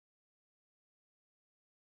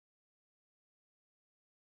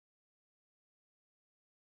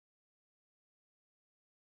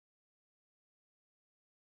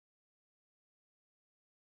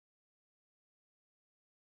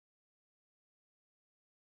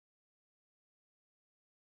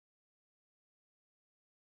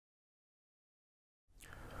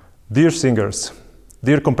Dear singers,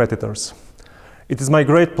 dear competitors, it is my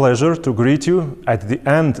great pleasure to greet you at the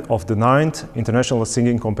end of the 9th International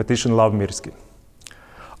Singing Competition Love Mirski.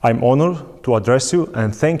 I'm honored to address you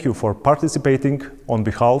and thank you for participating on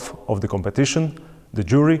behalf of the competition, the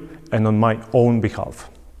jury, and on my own behalf.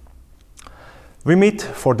 We meet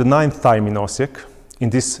for the 9th time in Osijek,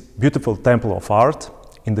 in this beautiful temple of art,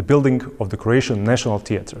 in the building of the Croatian National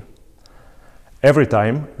Theatre. Every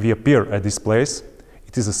time we appear at this place,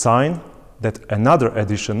 it is a sign that another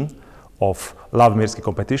edition of Love Mirski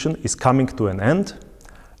competition is coming to an end,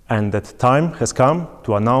 and that time has come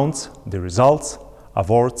to announce the results,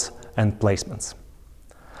 awards and placements.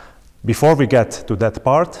 Before we get to that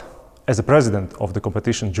part, as a president of the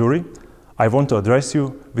competition jury, I want to address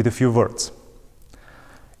you with a few words.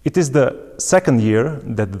 It is the second year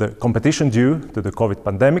that the competition due to the COVID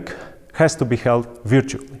pandemic has to be held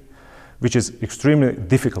virtually, which is extremely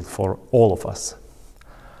difficult for all of us.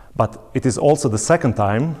 But it is also the second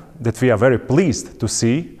time that we are very pleased to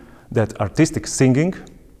see that artistic singing,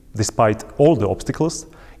 despite all the obstacles,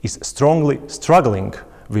 is strongly struggling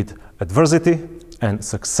with adversity and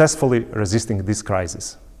successfully resisting this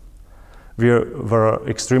crisis. We were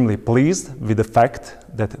extremely pleased with the fact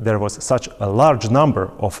that there was such a large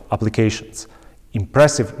number of applications,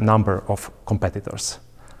 impressive number of competitors.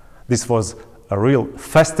 This was a real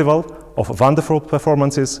festival of wonderful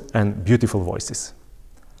performances and beautiful voices.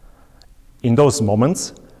 In those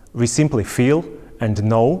moments, we simply feel and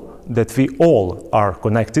know that we all are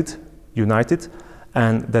connected, united,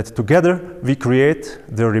 and that together we create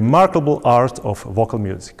the remarkable art of vocal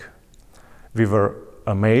music. We were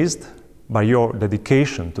amazed by your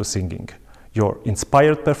dedication to singing, your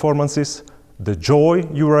inspired performances, the joy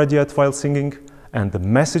you radiate while singing, and the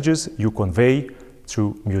messages you convey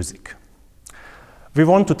through music. We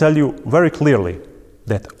want to tell you very clearly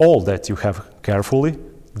that all that you have carefully,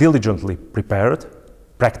 diligently prepared,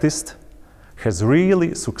 practiced, has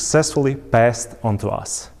really successfully passed on to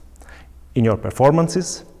us. In your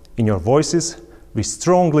performances, in your voices, we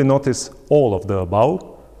strongly notice all of the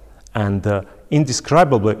above, and the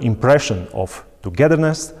indescribable impression of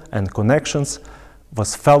togetherness and connections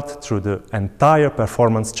was felt through the entire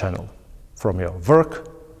performance channel, from your work,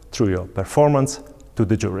 through your performance, to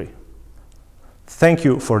the jury. Thank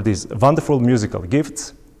you for these wonderful musical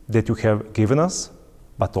gifts that you have given us,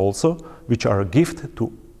 but also which are a gift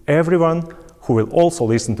to everyone who will also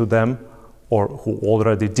listen to them or who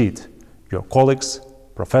already did, your colleagues,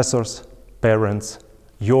 professors, parents,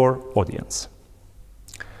 your audience.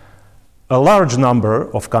 A large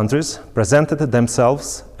number of countries presented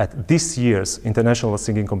themselves at this year's International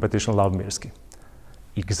Singing Competition Love Mirski.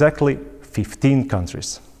 Exactly 15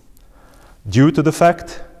 countries. Due to the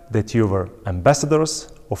fact that you were ambassadors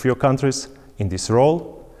of your countries in this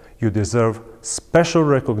role, you deserve special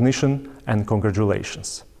recognition and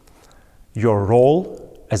congratulations. Your role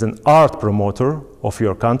as an art promoter of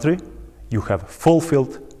your country you have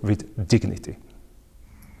fulfilled with dignity.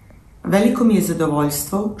 Veliko mi je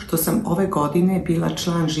zadovoljstvo što sam ove godine bila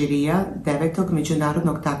član žirija 9.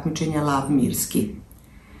 međunarodnog takmičenja Lav Mirski.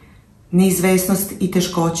 Neizvesnost i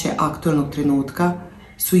teškoće aktualnog trenutka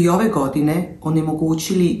su i ove godine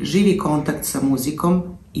onemogućili živi kontakt sa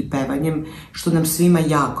muzikom i pevanjem, što nam svima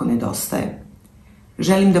jako nedostaje.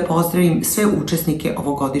 Želim da pozdravim sve učesnike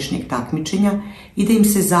ovogodišnjeg takmičenja i da im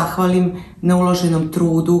se zahvalim na uloženom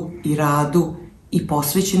trudu i radu i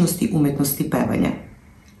posvećenosti umetnosti pevanja.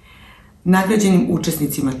 Nagrađenim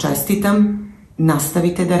učesnicima čestitam,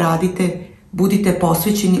 nastavite da radite, budite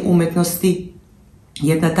posvećeni umetnosti,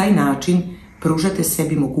 jer na taj način pružate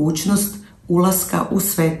sebi mogućnost ulaska u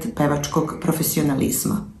svet pevačkog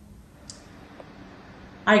profesionalizma.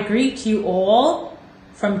 I greet you all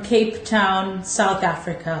from Cape Town, South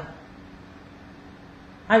Africa.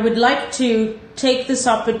 I would like to take this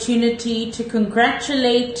opportunity to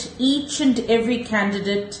congratulate each and every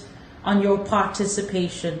candidate on your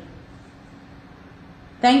participation.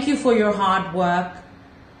 Thank you for your hard work,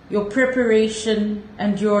 your preparation,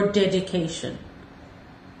 and your dedication.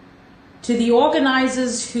 To the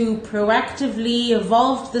organizers who proactively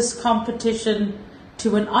evolved this competition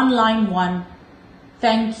to an online one,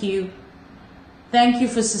 thank you. Thank you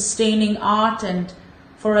for sustaining art and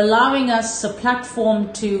for allowing us a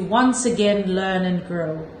platform to once again learn and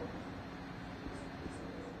grow.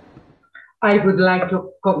 I would like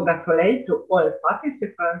to congratulate to all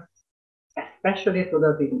participants, especially to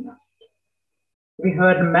the winners. We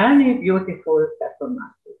heard many beautiful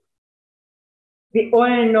performances. We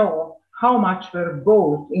all know how much work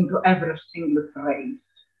goes into every single phrase.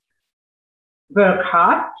 Work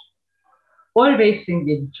hard, always sing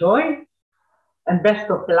with joy, and best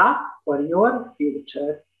of luck for your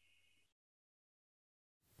future.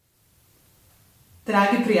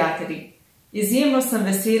 Dragi prijatelji, izjemno sem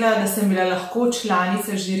vesela, da sem bila lahko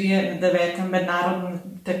članica žirije na 9. mednarodnem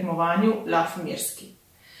tekmovanju Lav Mirski.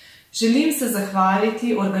 Želim se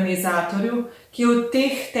zahvaliti organizatorju, ki je v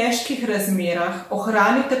teh težkih razmerah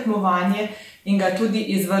ohranil tekmovanje in ga tudi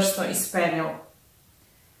izvrstno izpeljal.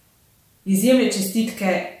 Izjemne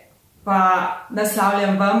čestitke pa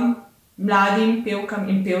naslavljam vam, mladim pevkam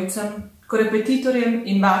in pevcem, korepetitorjem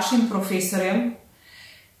in vašim profesorjem,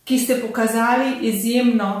 ki ste pokazali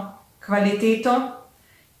izjemno kvaliteto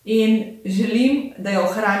in želim, da jo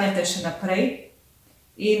ohranjate še naprej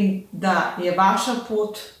in da je vaša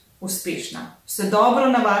pot uspešna. Vse dobro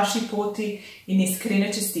na vaši poti in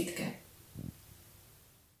iskrene čestitke.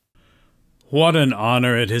 What an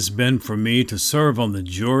honor it has been for me to serve on the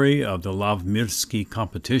jury of the Lav Mirski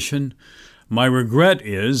competition. My regret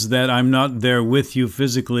is that I'm not there with you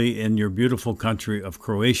physically in your beautiful country of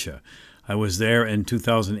Croatia. I was there in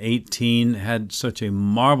 2018, had such a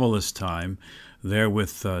marvelous time there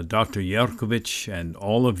with Dr. Jerkovic and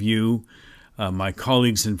all of you, my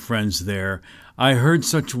colleagues and friends there. I heard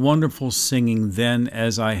such wonderful singing then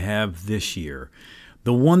as I have this year.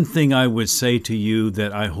 The one thing I would say to you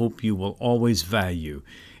that I hope you will always value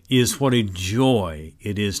is what a joy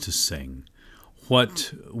it is to sing.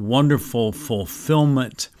 What wonderful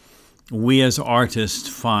fulfillment we as artists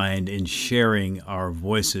find in sharing our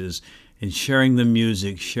voices, in sharing the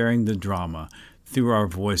music, sharing the drama through our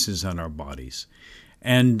voices and our bodies.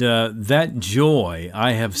 And that joy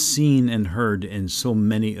I have seen and heard in so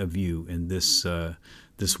many of you in this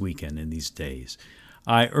weekend, in these days.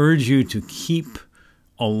 I urge you to keep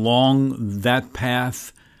along that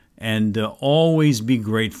path and always be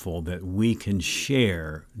grateful that we can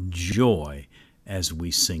share joy as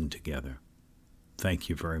we sing together. Thank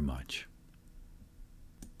you very much.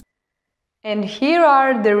 And here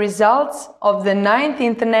are the results of the 9th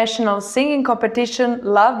International Singing Competition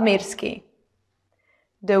Lav Mirski.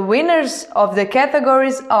 The winners of the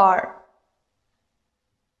categories are: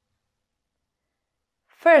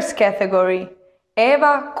 First category,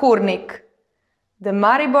 Eva Kurnik, the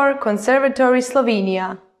Maribor Conservatory,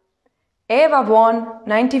 Slovenia. Eva won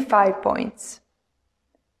 95 points.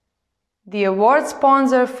 The award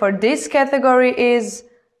sponsor for this category is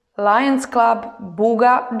Lions Club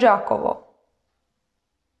Buga Đakovo.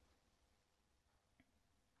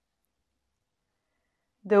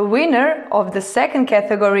 The winner of the second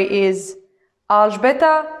category is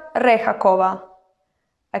Alžbeta Rehakova,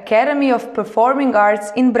 Academy of Performing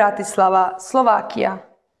Arts in Bratislava, Slovakia.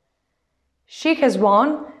 She has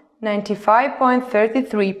won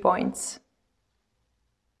 95.33 points.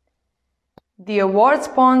 The award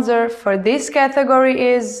sponsor for this category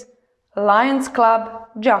is Lions Club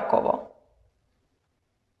Đakovo.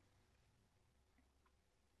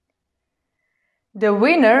 The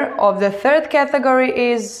winner of the third category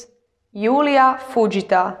is Julia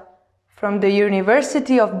Fujita from the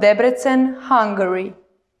University of Debrecen, Hungary.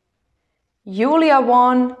 Julia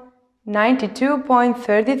won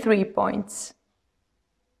 92.33 points.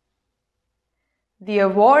 The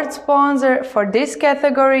award sponsor for this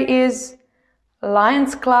category is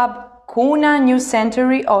Lions Club Kuna New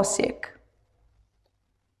Century, Osijek.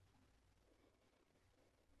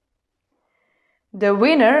 The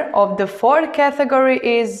winner of the fourth category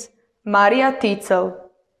is Marija Ticel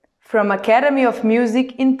from Academy of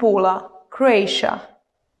Music in Pula, Croatia.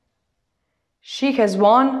 She has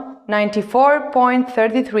won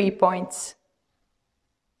 94.33 points.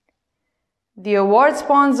 The award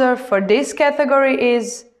sponsor for this category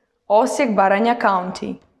is Osijek-Baranja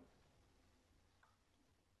County.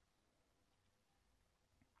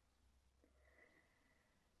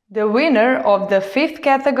 The winner of the fifth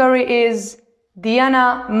category is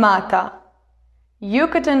Diana Mata,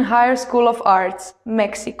 Yucatan Higher School of Arts,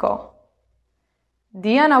 Mexico.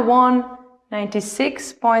 Diana won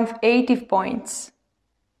 96.80 points.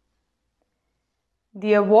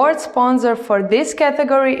 The award sponsor for this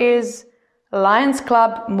category is Lions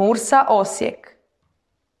Club Mursa, Osijek.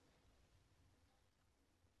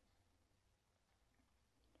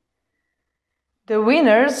 The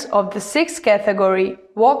winners of the sixth category,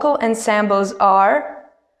 vocal ensembles, are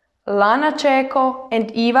Lana Čeko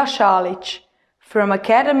and Iva Šalić from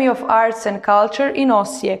Academy of Arts and Culture in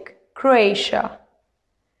Osijek, Croatia.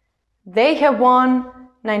 They have won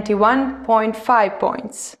 91.5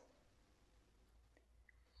 points.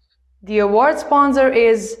 The award sponsor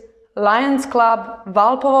is Lions Club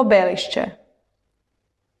Valpovo Belišće.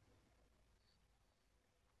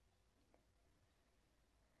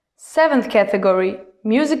 Seventh category,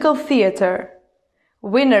 musical theater.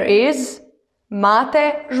 Winner is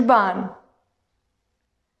Mate Žban.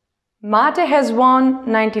 Mate has won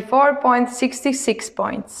 94.66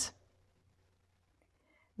 points.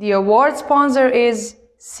 The award sponsor is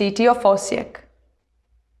City of Osijek.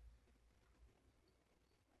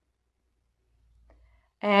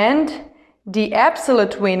 And the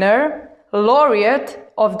absolute winner,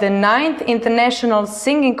 laureate of the 9th International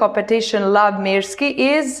Singing Competition Lav Mirski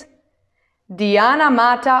is Diana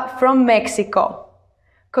Mata from Mexico.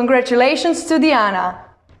 Congratulations to Diana!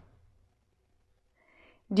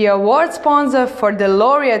 The award sponsor for the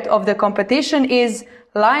laureate of the competition is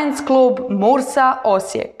Lions Club Mursa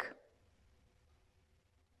Osijek.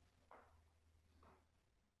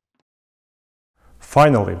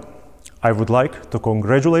 Finally, I would like to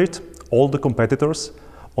congratulate all the competitors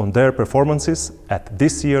on their performances at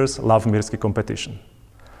this year's Lav Mirski competition.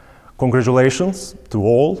 Congratulations to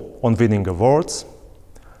all on winning awards,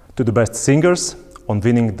 to the best singers on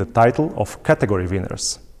winning the title of category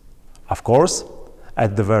winners. Of course,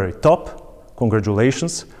 at the very top,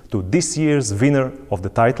 congratulations to this year's winner of the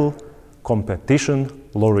title, Competition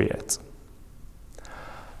Laureate.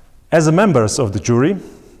 As members of the jury,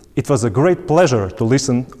 it was a great pleasure to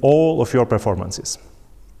listen to all of your performances.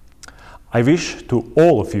 I wish to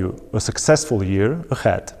all of you a successful year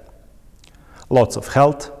ahead. Lots of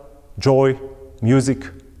health, joy, music,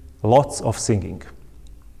 lots of singing.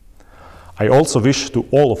 I also wish to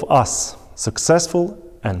all of us successful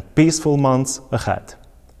and peaceful months ahead,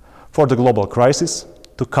 for the global crisis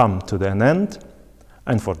to come to an end,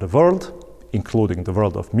 and for the world, including the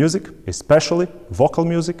world of music, especially vocal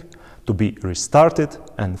music, to be restarted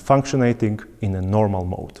and functioning in a normal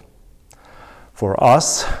mode. For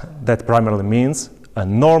us, that primarily means a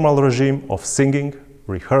normal regime of singing,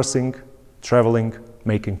 rehearsing, traveling,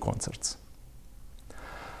 making concerts.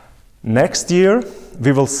 Next year,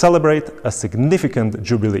 we will celebrate a significant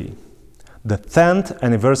jubilee, the 10th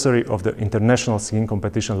anniversary of the International Singing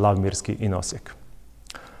Competition Lav Mirski in Osijek.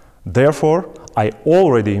 Therefore, I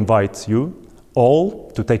already invite you all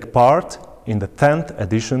to take part in the 10th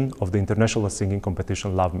edition of the International Singing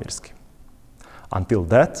Competition Lav Mirski. Until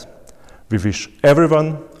that, we wish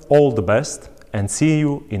everyone all the best and see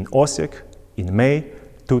you in Osijek in May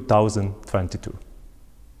 2022.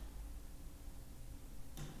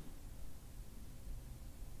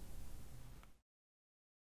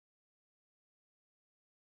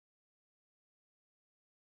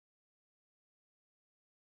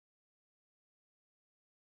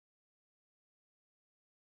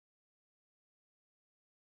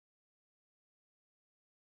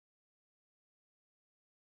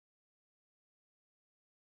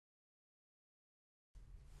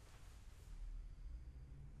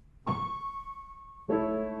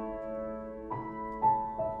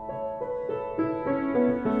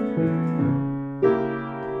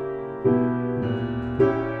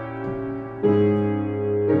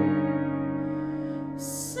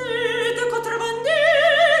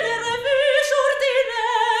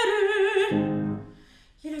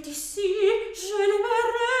 Je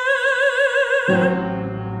l'aimerai.